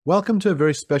Welcome to a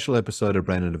very special episode of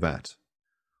Brain in a Vat.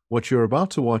 What you're about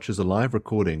to watch is a live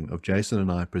recording of Jason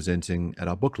and I presenting at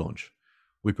our book launch.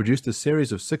 We produced a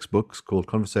series of 6 books called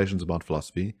Conversations About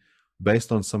Philosophy,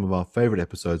 based on some of our favorite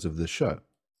episodes of this show.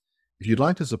 If you'd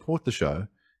like to support the show,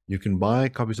 you can buy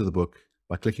copies of the book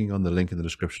by clicking on the link in the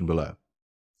description below.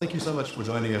 Thank you so much for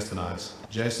joining us tonight.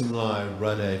 Jason and I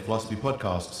run a philosophy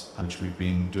podcast, which we've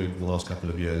been doing for the last couple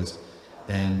of years,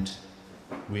 and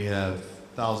we have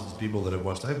thousands of people that have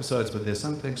watched the episodes, but there's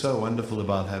something so wonderful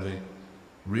about having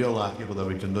real life people that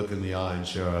we can look in the eye and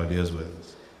share our ideas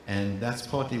with. And that's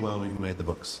partly why we've made the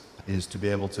books, is to be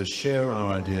able to share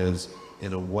our ideas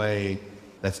in a way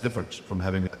that's different from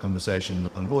having a conversation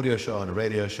on an audio show, on a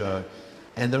radio show.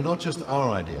 And they're not just our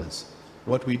ideas.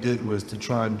 What we did was to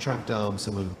try and track down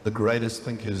some of the greatest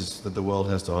thinkers that the world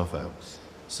has to offer.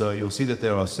 So you'll see that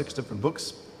there are 6 different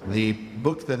books. The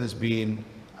book that has been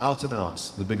out and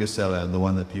out, the biggest seller and the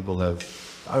one that people have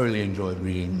thoroughly enjoyed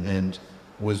reading and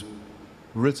was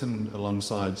written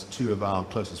alongside 2 of our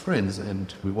closest friends,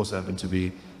 and we also happen to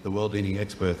be the world-leading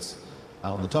experts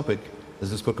on the topic,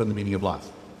 is this book on the meaning of life.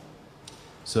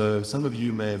 So some of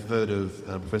you may have heard of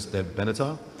Professor David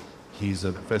Benatar. He's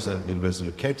a professor at the University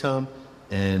of Cape Town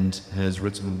and has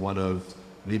written one of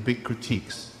the big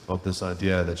critiques of this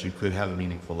idea that you could have a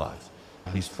meaningful life.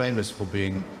 He's famous for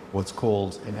being what's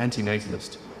called an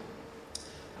anti-natalist.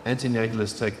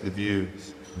 Anti-natalists take the view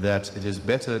that it is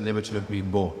better never to have been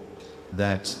born,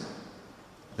 that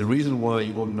the reason why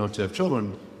you ought not to have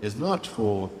children is not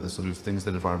for the sort of things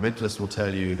that environmentalists will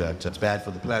tell you, that it's bad for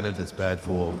the planet, it's bad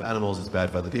for animals, it's bad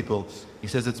for other people. He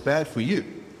says it's bad for you.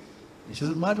 He says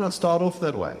it might not start off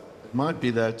that way. It might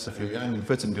be that if you're young and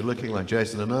fit and you're looking like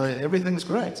Jason and I, everything's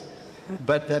great.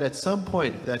 But that at some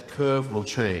point that curve will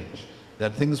change,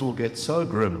 that things will get so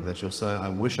grim that you'll say, I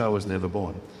wish I was never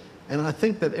born. And I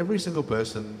think that every single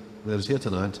person that is here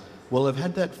tonight will have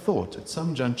had that thought at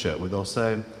some juncture where they'll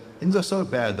say, things are so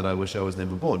bad that I wish I was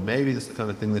never born. Maybe this is the kind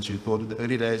of thing that you thought in the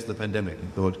early days of the pandemic. You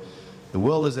thought, the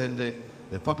world is ending,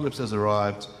 the apocalypse has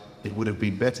arrived, it would have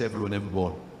been better if we were never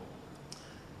born.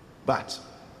 But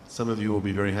some of you will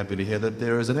be very happy to hear that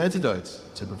there is an antidote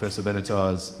to Professor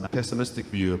Benatar's pessimistic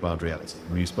view about reality.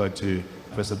 We spoke to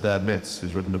Professor Thad Metz,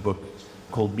 who's written a book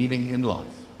called Meaning in Life,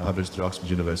 published through Oxford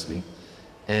University.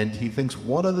 And he thinks,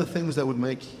 what are the things that would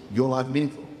make your life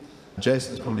meaningful?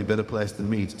 Jason's probably better placed than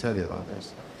me to tell you about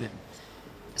this. Yeah.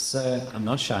 So I'm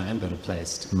not sure I'm better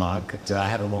placed, Mark. Do I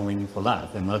have a more meaningful life?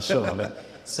 I'm not sure.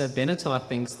 So Benatar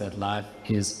thinks that life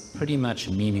is pretty much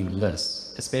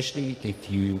meaningless, especially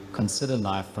if you consider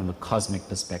life from a cosmic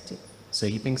perspective. So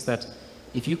he thinks that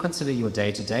if you consider your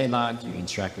day-to-day life, you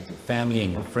interact with your family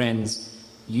and your friends,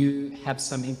 you have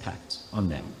some impact on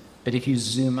them. But if you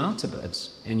zoom out a bit,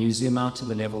 and you zoom out to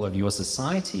the level of your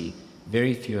society,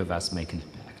 very few of us make an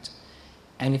impact.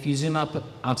 And if you zoom out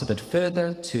a bit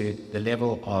further to the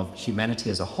level of humanity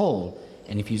as a whole,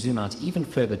 and if you zoom out even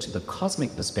further to the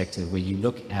cosmic perspective, where you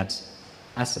look at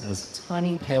us as a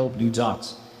tiny pale blue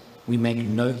dot, we make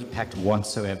no impact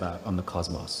whatsoever on the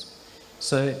cosmos.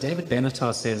 So David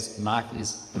Benatar says life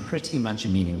is pretty much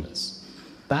meaningless.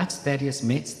 But Thaddeus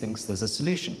Metz thinks there's a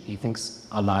solution. He thinks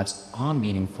our lives are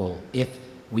meaningful if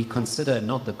we consider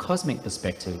not the cosmic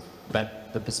perspective,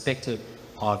 but the perspective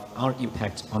of our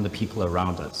impact on the people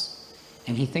around us.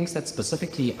 And he thinks that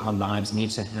specifically our lives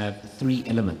need to have 3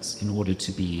 elements in order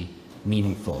to be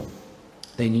meaningful.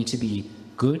 They need to be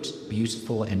good,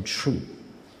 beautiful, and true.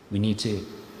 We need to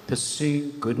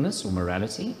pursue goodness or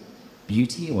morality,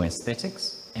 beauty or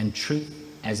aesthetics, and truth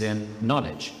as in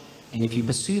knowledge. And if you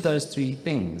pursue those 3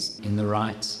 things in the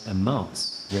right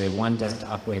amounts, where one doesn't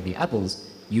outweigh the others,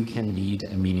 you can lead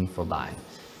a meaningful life.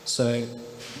 So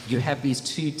you have these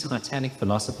 2 titanic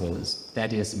philosophers,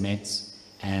 Thaddeus Metz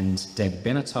and David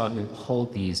Benatar, who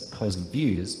hold these opposing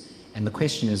views, and the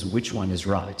question is which one is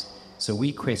right. So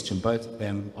we question both of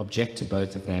them, object to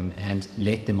both of them, and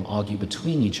let them argue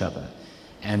between each other.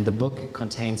 And the book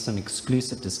contains some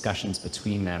exclusive discussions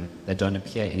between them that don't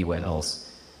appear anywhere else.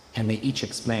 And they each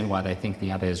explain why they think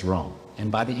the other is wrong. And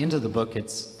by the end of the book,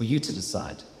 it's for you to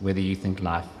decide whether you think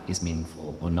life is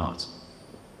meaningful or not.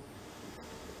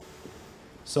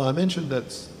 So I mentioned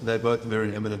that they're both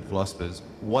very eminent philosophers.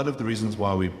 One of the reasons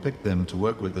why we picked them to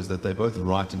work with is that they both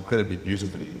write incredibly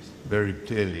beautifully, very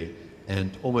clearly,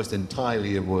 and almost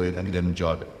entirely avoid academic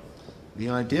jargon. The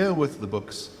idea with the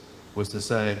books was to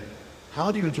say,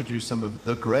 how do you introduce some of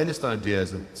the greatest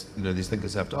ideas that these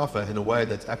thinkers have to offer in a way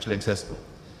that's actually accessible?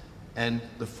 And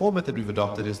the format that we've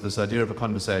adopted is this idea of a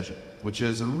conversation, which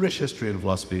is a rich history in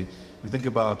philosophy. We think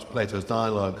about Plato's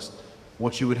dialogues.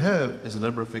 What you would have is a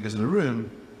number of figures in a room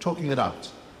talking it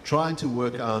out, trying to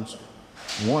work out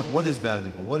What is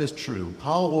valuable? What is true?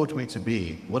 How ought we to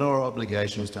be? What are our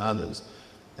obligations to others?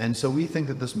 And so we think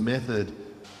that this method,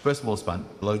 first of all, is fun.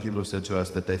 A lot of people have said to us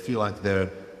that they feel like they're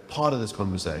part of this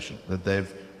conversation, that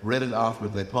they've read it out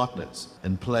with their partners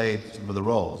and played some of the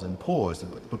roles and paused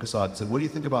and put the book aside and said, what do you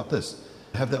think about this?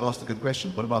 Have they asked a good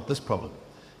question? What about this problem?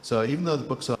 So even though the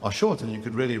books are short and you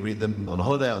could really read them on a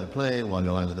holiday, on a plane, while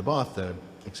you're lying in the bath, they're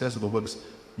accessible books,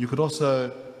 you could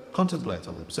also contemplate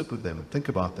on them, sit with them and think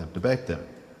about them, debate them.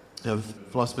 You know,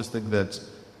 philosophers think that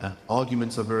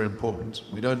arguments are very important.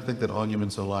 We don't think that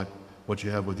arguments are like what you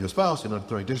have with your spouse. You're not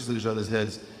throwing dishes at each other's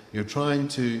heads. You're trying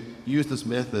to use this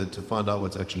method to find out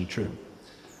what's actually true.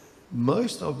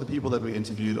 Most of the people that we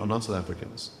interviewed are not South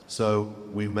Africans. So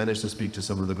we've managed to speak to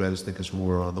some of the greatest thinkers from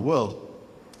all around the world.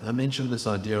 I mentioned this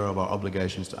idea of our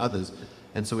obligations to others.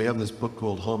 And so we have this book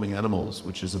called Harming Animals,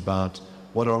 which is about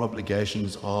what our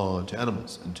obligations are to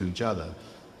animals and to each other.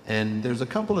 And there's a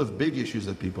couple of big issues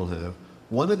that people have.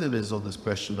 One of them is on this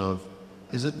question of,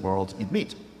 is it moral to eat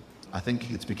meat? I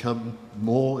think it's become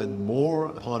more and more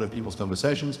a part of people's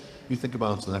conversations. You think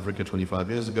about South Africa 25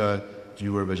 years ago, if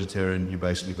you were a vegetarian, you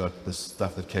basically got the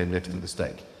stuff that came next to the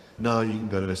steak. Now you can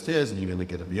go to Vesteers and you're going to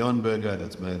get a Beyond Burger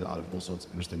that's made out of all sorts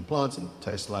of interesting plants and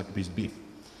tastes like a piece of beef.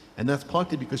 And that's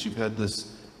partly because you've had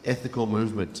this ethical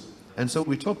movement. And so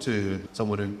we talked to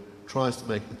someone who tries to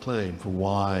make the claim for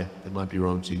why it might be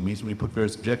wrong to eat meat, and we put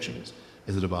various objections.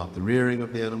 Is it about the rearing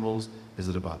of the animals? Is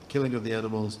it about the killing of the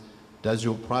animals? Does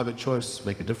your private choice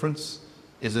make a difference?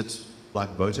 Is it like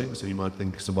voting? So you might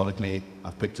think symbolically,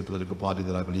 I've picked a political party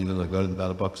that I believe in, I go to the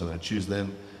ballot box and I choose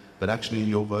them, but actually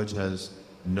your vote has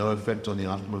no effect on the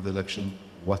outcome of the election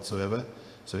whatsoever.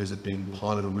 So is it being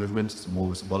part of a movement? It's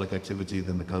more symbolic activity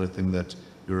than the kind of thing that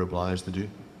you're obliged to do.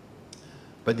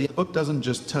 But the book doesn't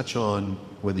just touch on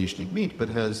whether you should eat meat, but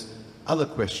has other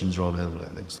questions around animal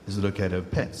ethics. Is it okay to have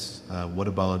pets? What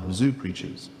about zoo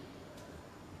creatures?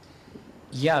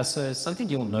 Yeah, so something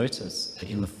you'll notice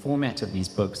in the format of these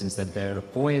books is that there are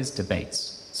always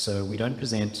debates. So we don't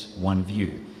present one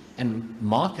view. And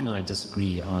Mark and I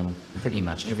disagree on pretty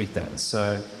much everything.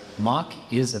 So Mark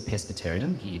is a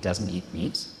pescatarian, he doesn't eat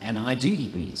meat, and I do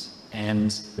eat meat.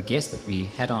 And the guest that we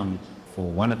had on for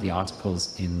one of the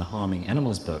articles in the Harming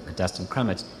Animals book, Dustin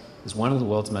Crummett, is one of the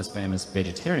world's most famous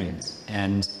vegetarians.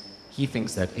 And he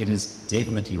thinks that it is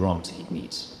definitely wrong to eat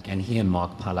meat. And he and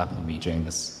Mark pile up on me during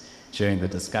the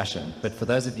discussion. But for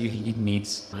those of you who eat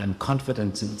meat, I'm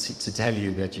confident to tell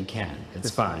you that you can.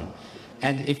 It's fine.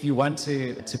 And if you want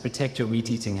to protect your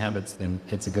meat-eating habits, then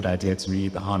it's a good idea to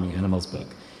read the Harming Animals book.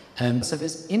 So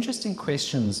there's interesting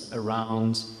questions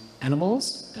around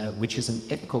animals, which is an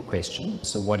ethical question.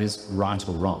 So what is right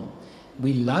or wrong?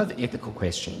 We love ethical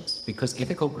questions because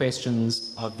ethical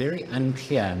questions are very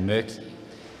unclear and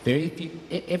murky.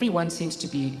 Everyone seems to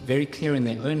be very clear in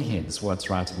their own heads what's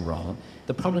right and wrong.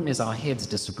 The problem is our heads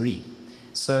disagree.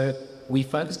 So we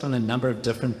focused on a number of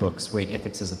different books where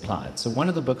ethics is applied. So one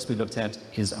of the books we looked at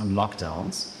is on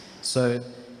lockdowns. So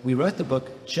we wrote the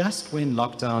book just when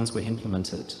lockdowns were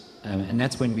implemented, and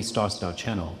that's when we started our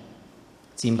channel.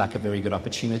 It seemed like a very good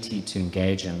opportunity to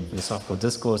engage in philosophical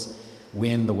discourse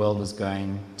when the world was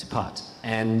going to pot.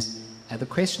 And the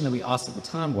question that we asked at the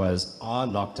time was, are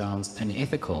lockdowns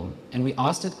unethical? And we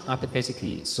asked it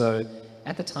hypothetically. So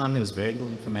at the time, there was very little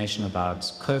information about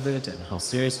COVID and how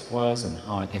serious it was and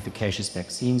how efficacious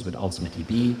vaccines would ultimately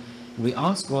be. We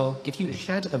asked, well, if you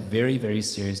had a very, very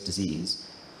serious disease,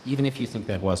 even if you think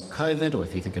that was COVID or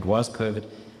if you think it was COVID,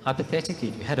 hypothetically,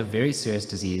 if you had a very serious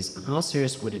disease, how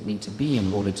serious would it need to be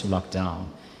in order to lock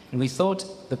down? And we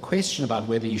thought the question about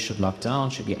whether you should lock down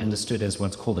should be understood as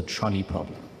what's called a trolley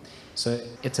problem. So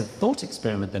it's a thought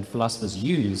experiment that philosophers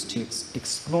use to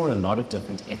explore a lot of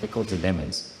different ethical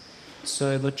dilemmas.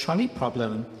 So the trolley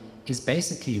problem is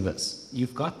basically this.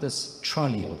 You've got this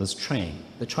trolley or this train.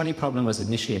 The trolley problem was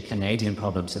initially a Canadian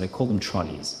problem, so they call them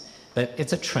trolleys. But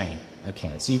it's a train,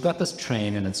 okay? So you've got this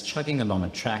train and it's chugging along a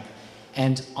track,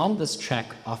 and on this track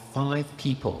are 5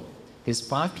 people. There's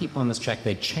 5 people on this track,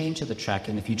 they chain to the track,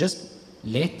 and if you just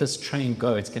let this train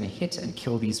go, it's going to hit and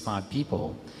kill these 5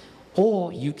 people.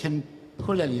 Or you can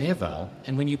pull a lever,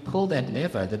 and when you pull that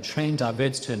lever, the train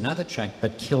diverts to another track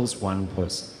but kills 1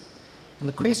 person. And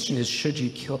the question is, should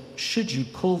you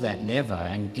pull that lever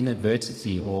and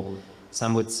inadvertently, or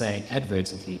some would say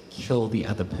advertently, kill the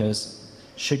other person?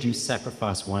 Should you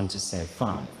sacrifice 1 to save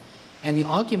 5? And the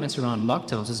argument around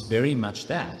lockdowns is very much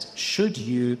that. Should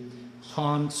you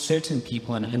harm certain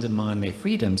people and undermine their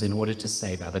freedoms in order to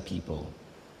save other people?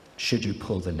 Should you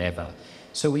pull the lever?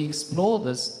 So we explore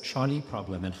this trolley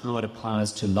problem and how it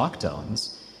applies to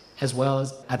lockdowns as well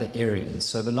as other areas.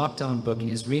 So the lockdown book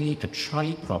is really a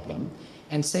trolley problem.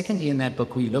 And secondly, in that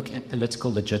book, we look at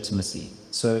political legitimacy.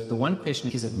 So the one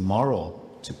question, is it moral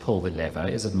to pull the lever?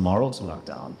 Is it moral to lock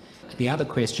down? The other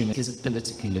question, is it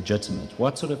politically legitimate?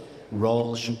 What sort of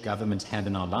role should government have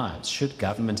in our lives? Should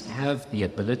government have the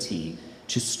ability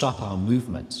to stop our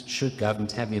movement? Should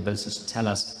government have the ability to tell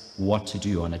us what to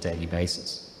do on a daily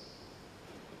basis?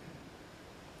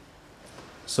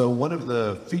 So one of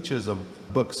the features of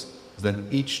books is that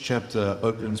each chapter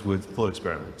opens with thought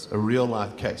experiments, a real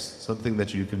life case, something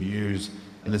that you can use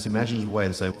in this imaginative way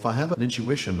to say, if I have an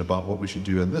intuition about what we should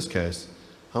do in this case,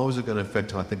 how is it going to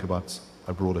affect how I think about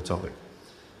a broader topic?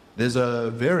 There's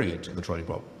a variant of the trolley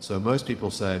problem. So most people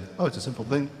say, oh, it's a simple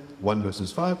thing, 1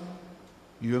 versus 5,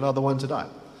 you allow the 1 to die.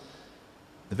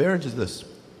 The variant is this: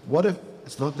 what if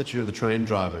it's not that you're the train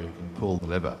driver who can pull the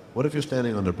lever? What if you're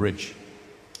standing on a bridge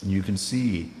and you can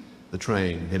see the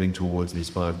train heading towards these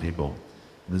 5 people?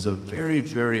 And there's a very,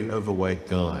 very overweight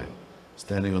guy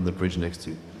standing on the bridge next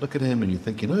to you. Look at him and you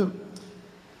think,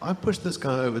 I pushed this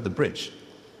guy over the bridge.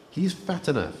 He's fat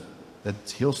enough that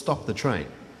he'll stop the train.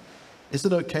 Is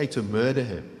it okay to murder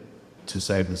him to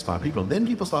save these 5 people? And then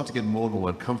people start to get more and more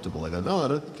uncomfortable. They go, no, I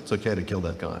don't think it's okay to kill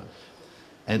that guy.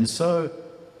 And so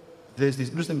there's these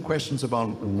interesting questions about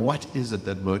what is it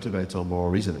that motivates our moral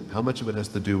reasoning? How much of it has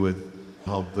to do with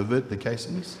how vivid the case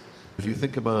is? If you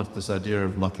think about this idea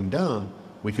of locking down,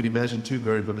 we could imagine 2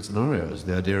 very vivid scenarios.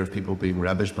 The idea of people being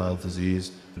ravaged by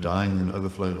disease, dying in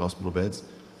overflowing hospital beds.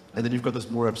 And then you've got this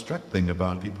more abstract thing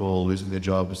about people losing their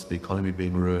jobs, the economy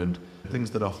being ruined, things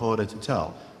that are harder to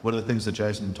tell. One of the things that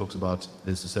Jason talks about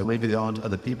is to say maybe there aren't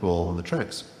other people on the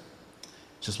tracks.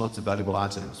 Just lots of valuable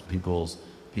items, people's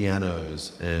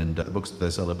pianos and the books that they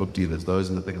sell at book dealers.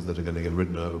 Those are the things that are going to get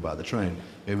ridden over by the train.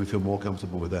 Maybe we feel more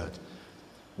comfortable with that.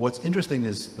 What's interesting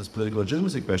is this political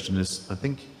legitimacy question is, I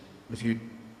think if you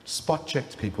spot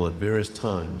checked people at various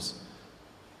times,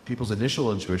 people's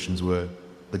initial intuitions were,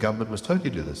 the government must totally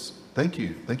do this. Thank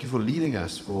you. Thank you for leading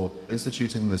us, for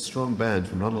instituting this strong ban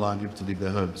for not allowing people to leave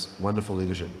their homes. Wonderful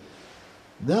leadership.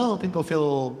 Now people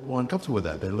feel more uncomfortable with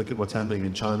that. They look at what's happening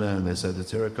in China and they say the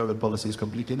zero COVID policy is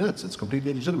completely nuts. It's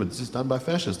completely illegitimate. This is done by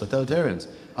fascists, totalitarians.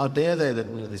 How dare they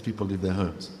let these people leave their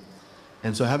homes?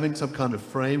 And so having some kind of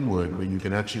framework where you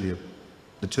can actually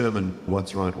determine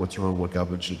what's right, what's wrong, what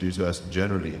government should do to us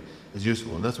generally is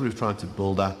useful. And that's what we've tried to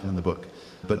build up in the book,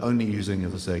 but only using,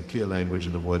 as I say, clear language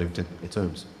and avoiding technical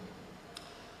terms.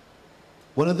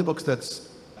 One of the books that's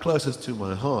closest to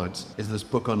my heart is this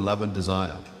book on love and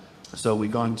desire. So we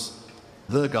got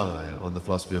the guy on the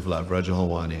philosophy of love, Raja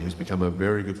Halwani, who's become a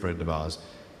very good friend of ours,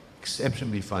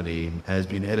 exceptionally funny, has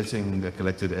been editing a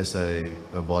collected essay,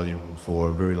 a volume for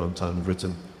a very long time,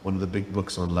 written one of the big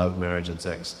books on love, marriage and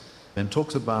sex, and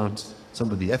talks about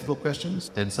some of the ethical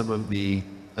questions and some of the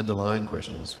underlying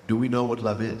questions. Do we know what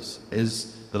love is?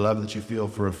 Is the love that you feel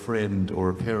for a friend or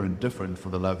a parent different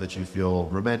from the love that you feel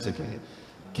romantically?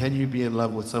 Can you be in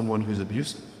love with someone who's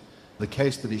abusive? The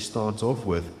case that he starts off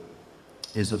with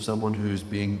is of someone who's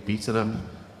being beaten up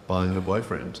by her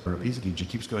boyfriend repeatedly. She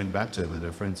keeps going back to him and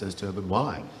her friend says to her, but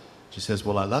why? She says,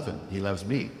 well, I love him. He loves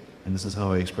me. And this is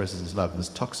how he expresses his love, this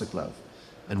toxic love,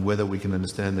 and whether we can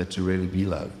understand that to really be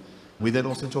love. We then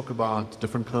also talk about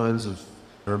different kinds of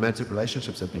romantic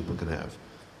relationships that people can have.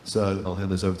 So I'll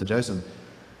hand this over to Jason.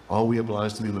 Are we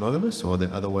obliged to be monogamous, or are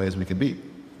there other ways we can be?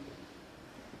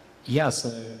 Yeah, so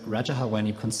Raja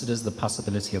Halwani considers the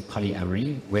possibility of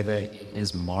polyamory, whether it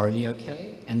is morally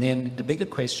okay, and then the bigger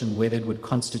question, whether it would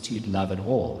constitute love at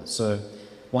all. So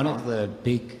one of the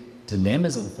big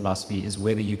dilemmas in philosophy is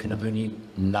whether you can only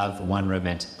love one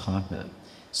romantic partner.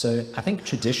 So I think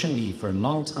traditionally, for a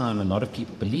long time, a lot of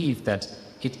people believe that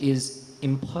it is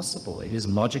impossible, it is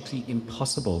logically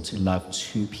impossible to love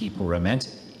 2 people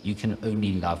romantically. You can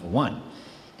only love one.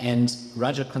 And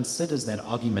Raja considers that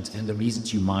argument and the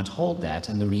reasons you might hold that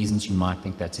and the reasons you might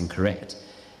think that's incorrect.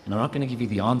 And I'm not going to give you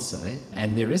the answer,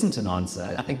 and there isn't an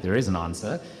answer. I think there is an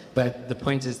answer, but the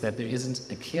point is that there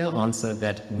isn't a clear answer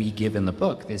that we give in the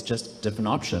book. There's just different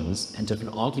options and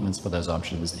different arguments for those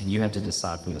options, and you have to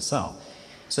decide for yourself.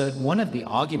 So one of the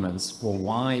arguments for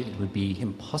why it would be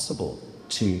impossible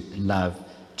to love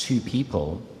 2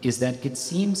 people is that it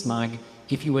seems like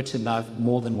if you were to love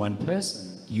more than one person,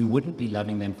 you wouldn't be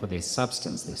loving them for their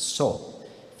substance, their soul.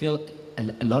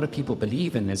 A lot of people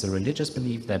believe, and there's a religious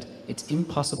belief, that it's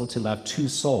impossible to love 2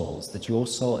 souls, that your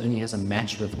soul only has a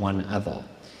match with one other.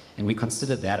 And we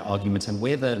consider that argument, and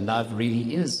whether love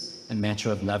really is a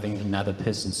matter of loving another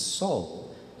person's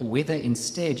soul, or whether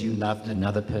instead you love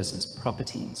another person's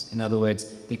properties. In other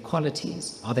words, their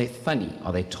qualities. Are they funny?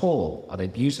 Are they tall? Are they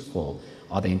beautiful?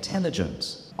 Are they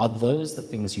intelligent? Are those the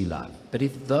things you love? But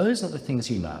if those are the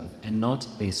things you love and not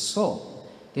their soul,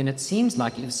 then it seems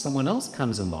like if someone else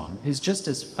comes along who's just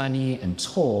as funny and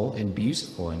tall and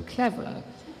beautiful and clever,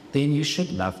 then you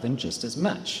should love them just as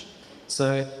much.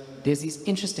 So there's these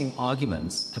interesting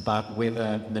arguments about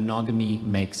whether monogamy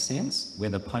makes sense,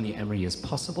 whether polyamory is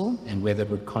possible, and whether it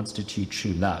would constitute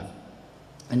true love.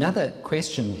 Another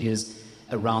question is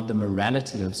around the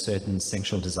morality of certain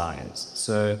sexual desires.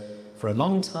 So for a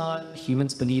long time,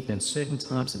 humans believed that certain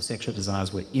types of sexual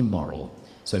desires were immoral.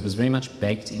 So it was very much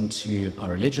baked into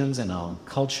our religions and our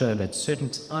culture that certain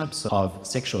types of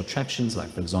sexual attractions, like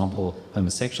for example,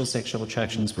 homosexual sexual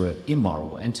attractions, were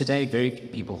immoral. And today, very few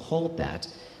people hold that.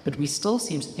 But we still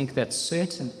seem to think that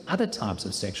certain other types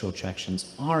of sexual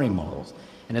attractions are immoral.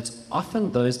 And it's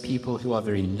often those people who are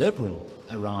very liberal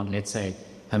around, let's say,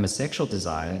 homosexual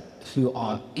desire, who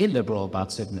are illiberal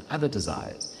about certain other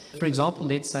desires. For example,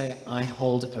 let's say I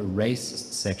hold a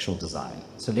racist sexual desire.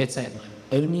 So let's say I'm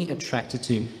only attracted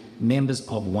to members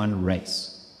of one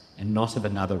race and not of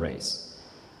another race.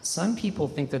 Some people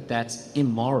think that that's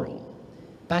immoral.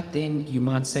 But then you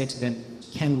might say to them,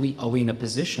 are we in a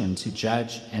position to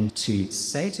judge and to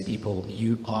say to people,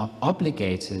 you are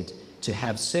obligated to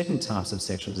have certain types of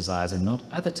sexual desires and not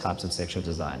other types of sexual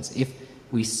desires? If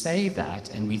we say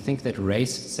that and we think that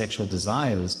racist sexual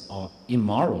desires are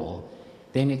immoral,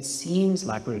 then it seems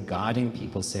like we're guiding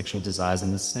people's sexual desires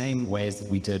in the same ways that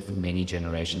we did for many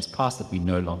generations past that we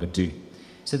no longer do.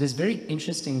 So there's very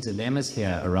interesting dilemmas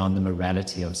here around the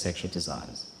morality of sexual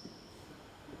desires.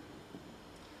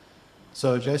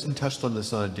 So Jason touched on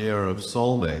this idea of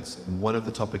soulmates, and one of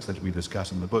the topics that we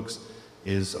discuss in the books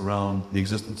is around the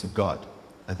existence of God.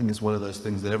 I think it's one of those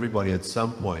things that everybody at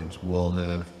some point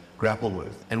will grapple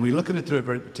with. And we look at it through a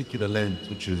very particular lens,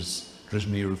 which is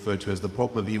traditionally referred to as the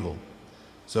problem of evil.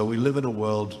 So we live in a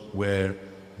world where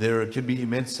there can be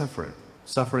immense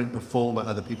suffering performed by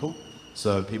other people.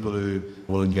 So people who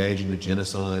will engage in the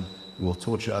genocide, who will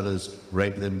torture others,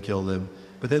 rape them, kill them.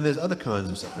 But then there's other kinds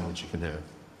of suffering that you can have.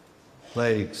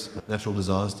 Plagues, natural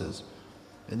disasters.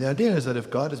 And the idea is that if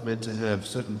God is meant to have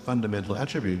certain fundamental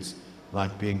attributes,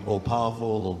 like being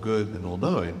all-powerful, all-good, and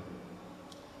all-knowing,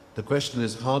 the question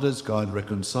is, how does God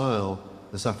reconcile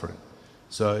the suffering?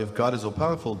 So if God is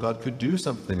all-powerful, God could do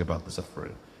something about the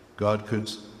suffering. God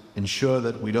could ensure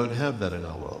that we don't have that in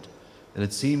our world. And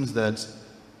it seems that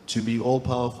to be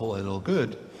all-powerful and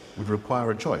all-good would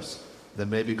require a choice, that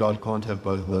maybe God can't have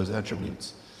both of those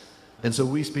attributes. And so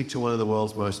we speak to one of the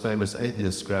world's most famous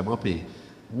atheists, Graham Oppy.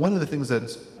 One of the things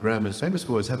that Graham is famous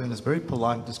for is having this very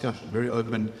polite discussion, very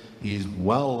open. He's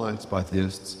well liked by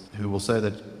theists who will say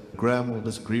that Graham will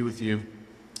disagree with you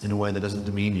in a way that doesn't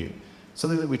demean you.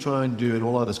 Something that we try and do in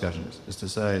all our discussions is to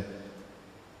say,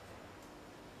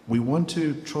 we want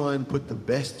to try and put the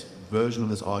best version of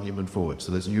this argument forward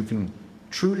so that you can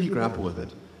truly grapple with it,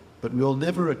 but we'll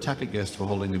never attack a guest for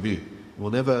holding a view.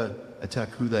 We'll never attack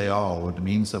who they are or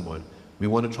demean someone. We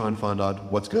want to try and find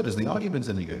out what's good. Is the argument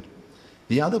any good?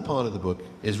 The other part of the book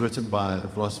is written by a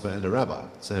philosopher and a rabbi,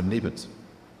 Sam Liebens.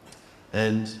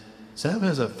 And Sam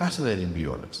has a fascinating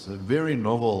view on it. It's a very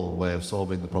novel way of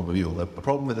solving the problem of evil, a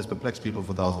problem that has perplexed people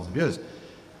for thousands of years.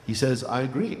 He says, I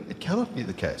agree, it cannot be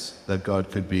the case that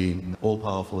God could be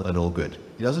all-powerful and all-good.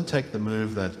 He doesn't take the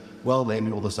move that, well,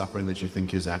 maybe all the suffering that you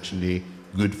think is actually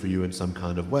good for you in some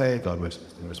kind of way, God works in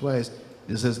mysterious ways.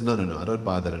 He says, no, I don't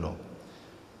buy that at all.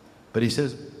 But he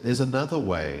says, there's another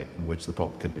way in which the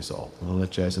problem can be solved. And I'll let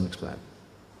Jason explain.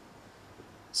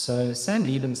 So Sam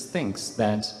Liebens thinks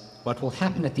that what will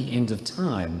happen at the end of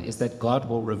time is that God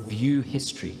will review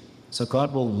history. So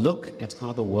God will look at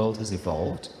how the world has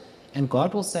evolved, and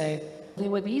God will say, there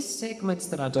were these segments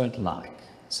that I don't like.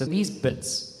 So these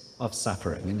bits of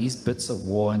suffering, and these bits of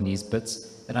war, and these bits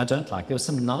that I don't like. There were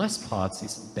some nice parts,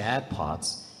 there's some bad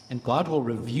parts, and God will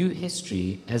review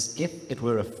history as if it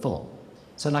were a film.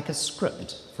 So like a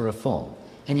script for a film.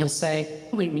 And he'll say,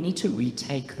 we need to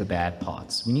retake the bad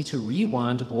parts. We need to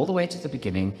rewind all the way to the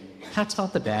beginning, cut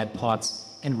out the bad parts,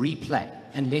 and replay,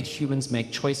 and let humans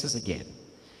make choices again.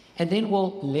 And then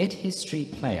we'll let history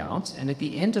play out, and at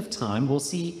the end of time, we'll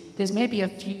see there's maybe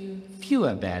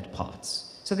fewer bad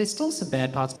parts. So there's still some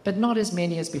bad parts, but not as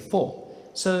many as before.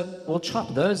 So we'll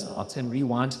chop those out and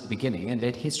rewind to the beginning and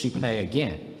let history play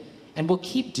again. And we'll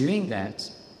keep doing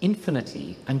that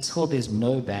infinitely until there's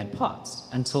no bad parts,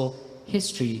 until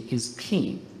history is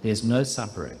clean, there's no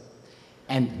suffering.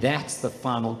 And that's the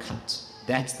final cut.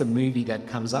 That's the movie that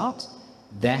comes out.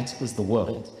 That is the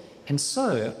world. And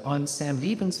so, on Sam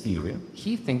Liebens' view,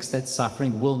 he thinks that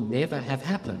suffering will never have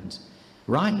happened.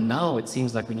 Right now, it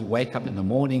seems like when you wake up in the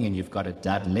morning and you've got a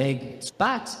dud leg,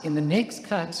 but in the next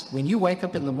cut, when you wake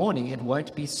up in the morning, it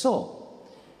won't be sore.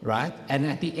 right? And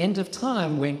at the end of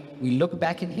time, when we look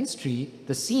back in history,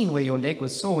 the scene where your leg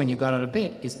was sore when you got out of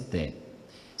bed isn't there.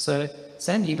 So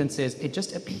Saint Eben says it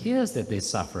just appears that there's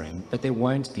suffering, but there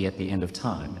won't be at the end of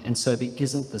time. And so there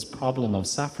isn't this problem of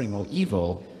suffering or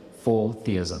evil for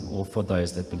theism or for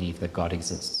those that believe that God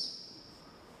exists.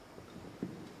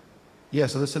 Yeah,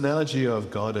 so this analogy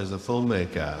of God as a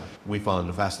filmmaker, we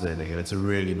found fascinating, and it's a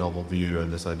really novel view,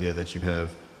 and this idea that you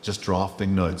have just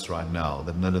drafting notes right now,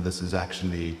 that none of this is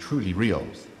actually truly real,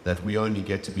 that we only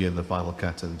get to be in the final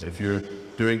cut, and if you're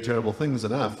doing terrible things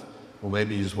enough, well,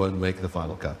 maybe you just won't make the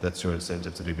final cut. That's your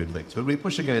incentive to do good things. But we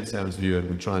push against Sam's view and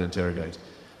we try and interrogate.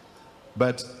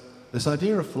 But this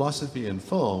idea of philosophy in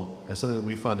film is something that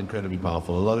we find incredibly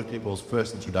powerful. A lot of people's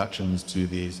first introductions to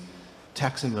these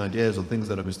taxing ideas or things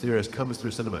that are mysterious comes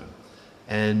through cinema.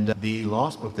 And the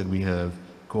last book that we have,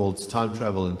 called Time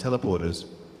Travel and Teleporters,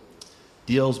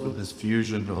 deals with this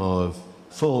fusion of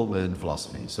film and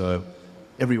philosophy. So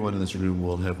everyone in this room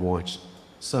will have watched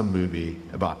some movie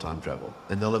about time travel,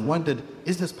 and they'll have wondered,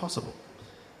 is this possible?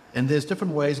 And there's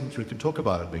different ways in which we can talk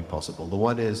about it being possible. The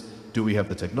one is, do we have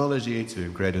the technology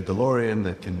to create a DeLorean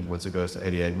that can, once it goes to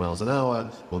 88 miles an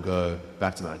hour, will go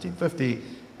back to 1950?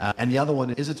 And the other one,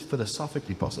 is it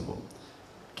philosophically possible?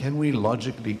 Can we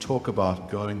logically talk about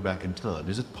going back in time?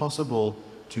 Is it possible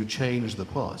to change the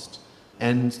past?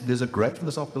 And there's a great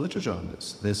philosophical literature on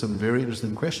this. There's some very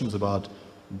interesting questions about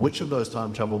which of those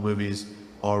time travel movies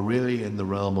are really in the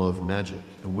realm of magic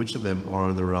and which of them are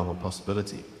in the realm of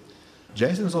possibility.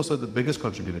 Jason is also the biggest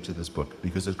contributor to this book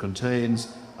because it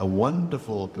contains a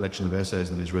wonderful collection of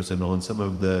essays that he's written on some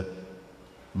of the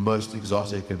most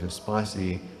exotic and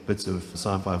spicy bits of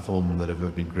sci-fi film that have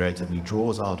ever been created, and he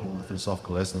draws out all the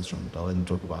philosophical lessons from it. I'll let him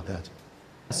talk about that.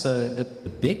 So the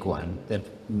big one that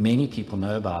many people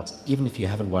know about, even if you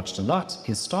haven't watched a lot,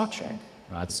 is Star Trek.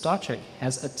 Right? Star Trek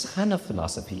has a ton of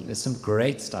philosophy. There's some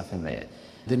great stuff in there.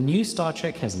 The new Star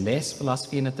Trek has less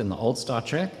philosophy in it than the old Star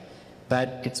Trek,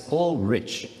 but it's all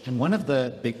rich. And one of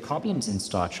the big problems in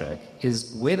Star Trek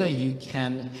is whether you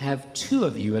can have two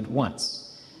of you at once.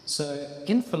 So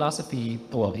in philosophy,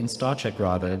 or in Star Trek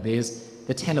rather, there's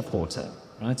the teleporter,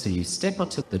 right? So you step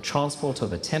onto the transport or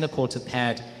the teleporter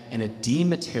pad and it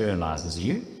dematerializes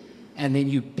you, and then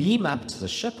you beam up to the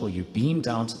ship or you beam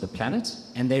down to the planet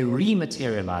and they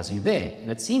rematerialize you there.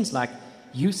 And it seems like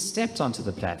you stepped onto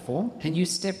the platform and you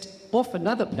stepped off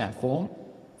another platform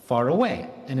far away,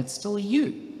 and it's still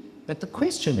you. But the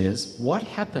question is, what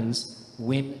happens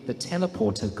when the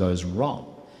teleporter goes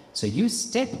wrong? So you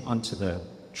step onto the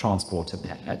transporter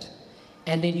pad,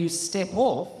 and then you step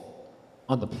off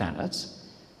on the planet,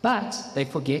 but they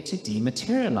forget to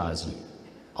dematerialize you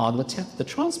on the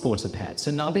transporter pad. So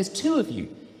now there's two of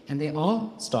you, and there are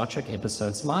Star Trek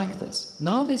episodes like this.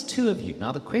 Now there's two of you.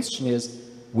 Now the question is,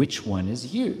 which one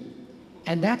is you?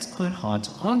 And that's quite hard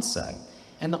to answer.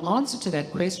 And the answer to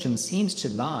that question seems to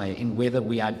lie in whether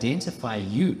we identify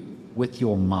you with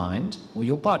your mind or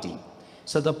your body.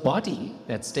 So the body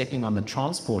that's stepping on the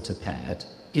transporter pad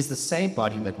is the same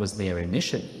body that was there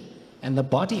initially. And the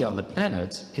body on the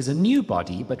planet is a new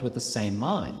body, but with the same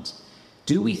mind.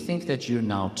 Do we think that you're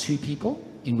now two people,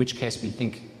 in which case we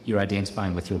think you're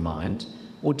identifying with your mind?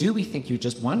 Or do we think you're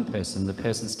just one person, the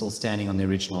person still standing on the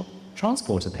original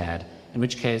transporter pad, in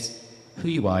which case who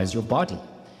you are is your body?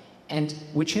 And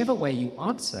whichever way you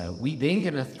answer, we then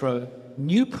going to throw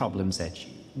new problems at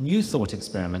you, new thought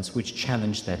experiments which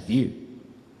challenge that view.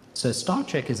 So Star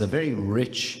Trek is a very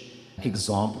rich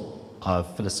example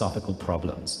of philosophical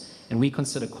problems. And we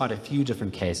consider quite a few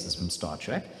different cases from Star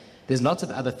Trek. There's lots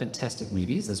of other fantastic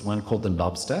movies. There's one called The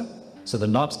Lobster. So The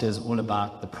Lobster is all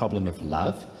about the problem of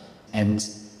love. And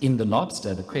in The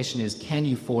Lobster, the question is, can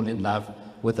you fall in love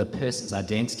with a person's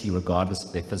identity regardless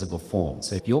of their physical form?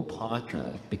 So if your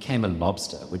partner became a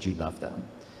lobster, would you love them?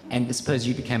 And suppose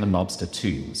you became a lobster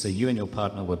too. So you and your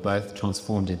partner were both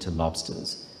transformed into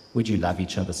lobsters. Would you love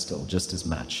each other still just as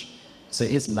much? So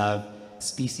is love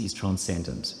species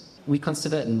transcendent? We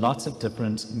consider lots of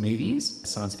different movies,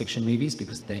 science fiction movies,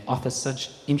 because they offer such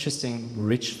interesting,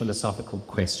 rich philosophical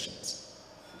questions.